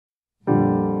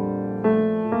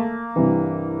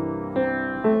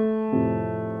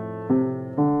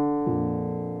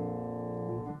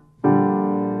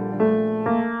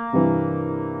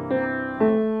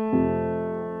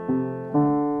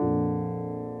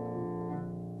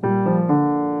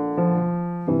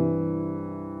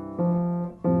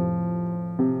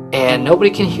and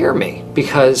nobody can hear me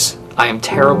because I am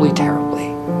terribly, terribly,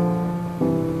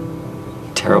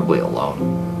 terribly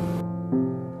alone.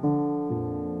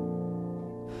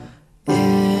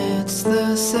 It's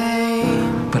the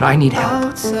same, but I need help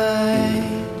outside.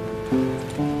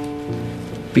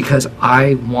 Because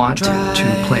I want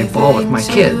to play ball with my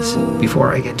kids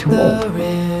before I get too old.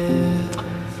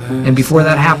 And before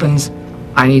that happens,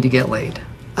 I need to get laid.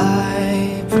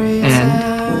 And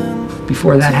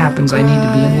before that happens, I need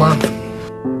to be in love.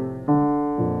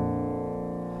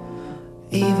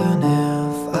 Even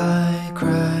if I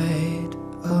cried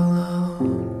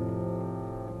alone,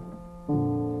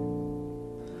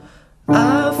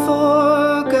 I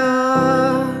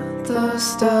forgot the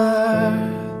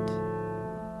start.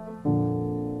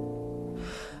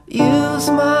 Use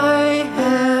my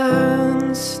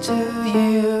hands to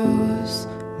use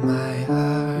my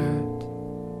heart.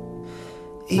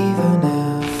 Even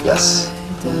if Yes. I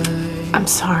die. I'm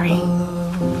sorry.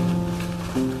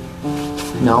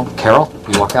 No, Carol,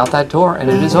 you walk out that door and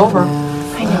it is over.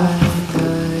 I know.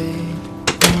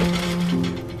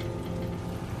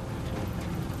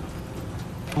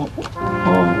 Oh,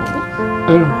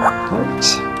 it hurts.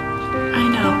 I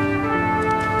know.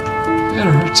 It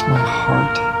hurts my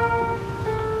heart.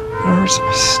 It hurts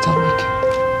my stomach.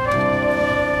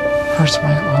 It hurts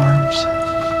my arms.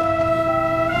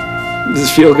 Does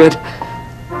this feel good?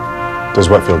 Does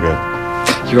what feel good?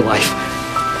 Your life.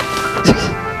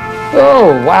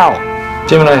 Oh, wow.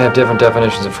 Jim and I have different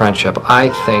definitions of friendship. I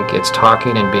think it's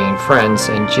talking and being friends,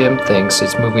 and Jim thinks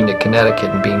it's moving to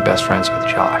Connecticut and being best friends with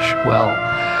Josh. Well,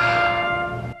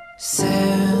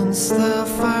 since the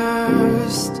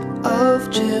 1st of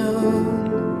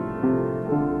June,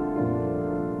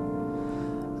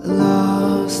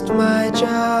 lost my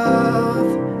job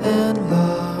and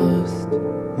lost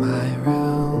my room.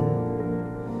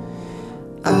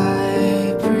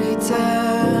 I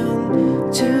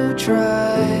pretend to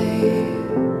try,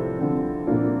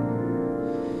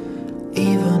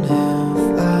 even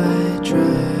if I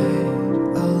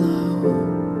tried alone.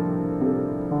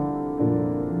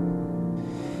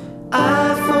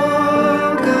 I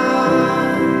forgot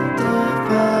the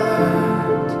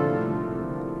part.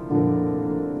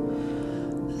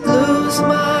 Lose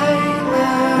my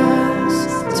hands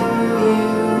to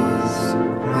use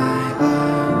my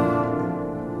heart.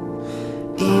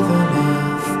 Even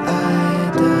if I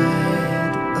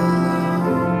died alone.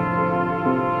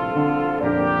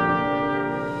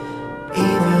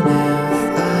 Even if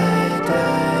I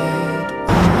died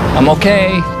alone. I'm okay.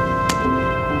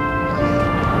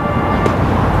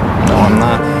 No, I'm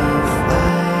not. If I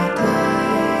died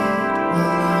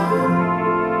alone.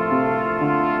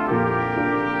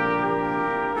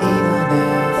 Even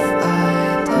if I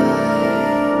died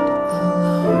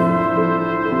alone.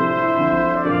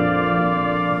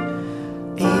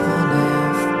 Even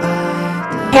if I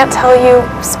died. Can't tell you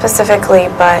specifically,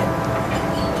 but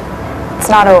it's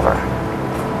not over.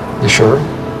 You sure?